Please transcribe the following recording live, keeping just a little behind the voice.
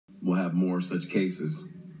will have more such cases.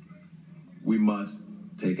 We must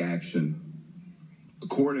take action.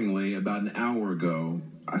 Accordingly, about an hour ago,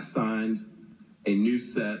 I signed a new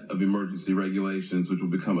set of emergency regulations which will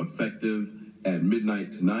become effective at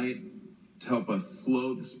midnight tonight to help us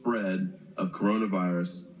slow the spread of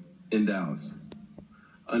coronavirus in Dallas.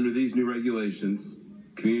 Under these new regulations,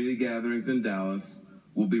 community gatherings in Dallas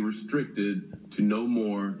will be restricted to no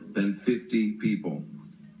more than 50 people.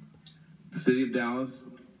 The city of Dallas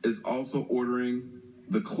is also ordering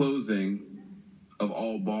the closing of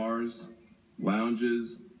all bars,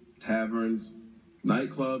 lounges, taverns,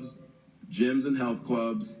 nightclubs, gyms and health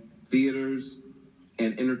clubs, theaters,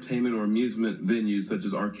 and entertainment or amusement venues such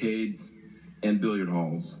as arcades and billiard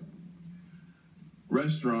halls.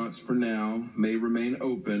 Restaurants, for now, may remain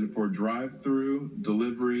open for drive-through,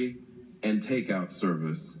 delivery, and takeout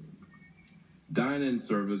service. Dine-in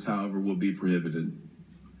service, however, will be prohibited.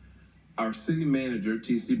 Our city manager,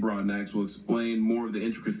 T.C. Broadnax, will explain more of the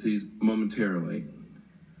intricacies momentarily.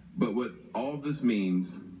 But what all of this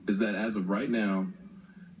means is that as of right now,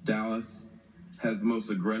 Dallas has the most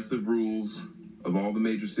aggressive rules of all the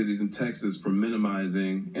major cities in Texas for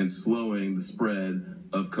minimizing and slowing the spread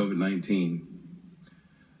of COVID-19.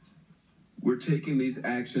 We're taking these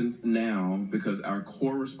actions now because our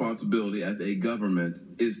core responsibility as a government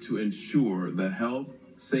is to ensure the health,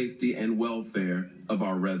 safety, and welfare of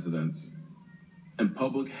our residents. And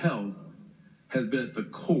public health has been at the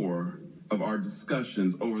core of our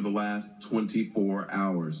discussions over the last 24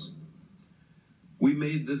 hours. We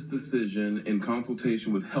made this decision in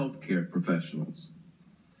consultation with healthcare professionals.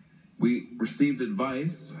 We received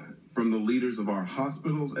advice from the leaders of our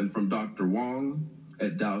hospitals and from Dr. Wong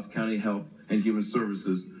at Dallas County Health and Human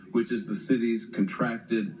Services, which is the city's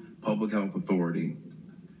contracted public health authority.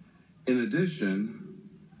 In addition,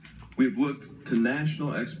 we've looked to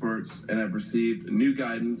national experts and have received new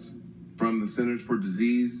guidance from the Centers for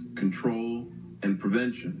Disease Control and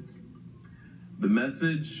Prevention. The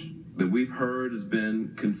message that we've heard has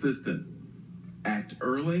been consistent. Act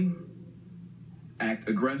early, act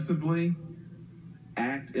aggressively,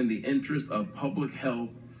 act in the interest of public health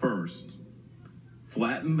first.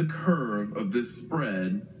 Flatten the curve of this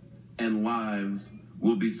spread and lives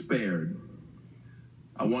will be spared.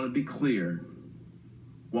 I want to be clear.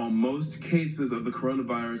 While most cases of the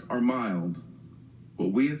coronavirus are mild,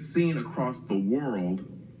 what we have seen across the world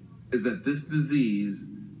is that this disease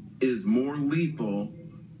is more lethal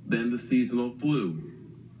than the seasonal flu.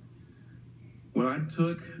 When I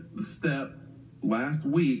took the step last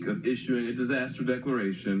week of issuing a disaster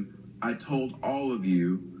declaration, I told all of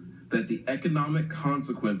you that the economic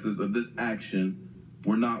consequences of this action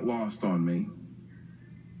were not lost on me.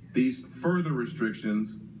 These further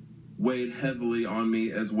restrictions weighed heavily on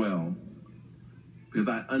me as well, because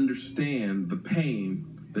I understand the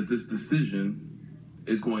pain that this decision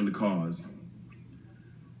is going to cause.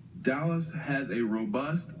 Dallas has a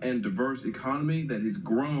robust and diverse economy that has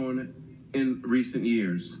grown in recent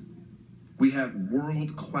years. We have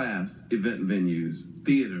world-class event venues,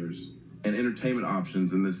 theaters, and entertainment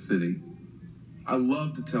options in this city. I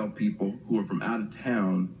love to tell people who are from out of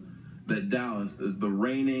town that Dallas is the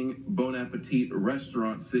reigning Bon Appetit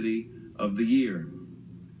restaurant city of the year.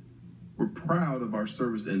 We're proud of our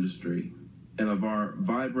service industry and of our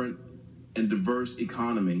vibrant and diverse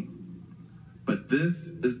economy. But this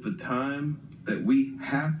is the time that we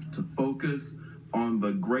have to focus on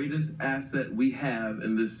the greatest asset we have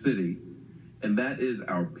in this city, and that is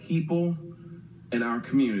our people and our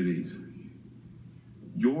communities.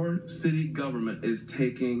 Your city government is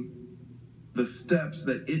taking the steps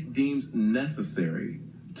that it deems necessary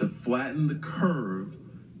to flatten the curve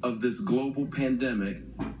of this global pandemic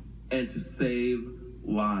and to save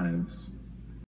lives.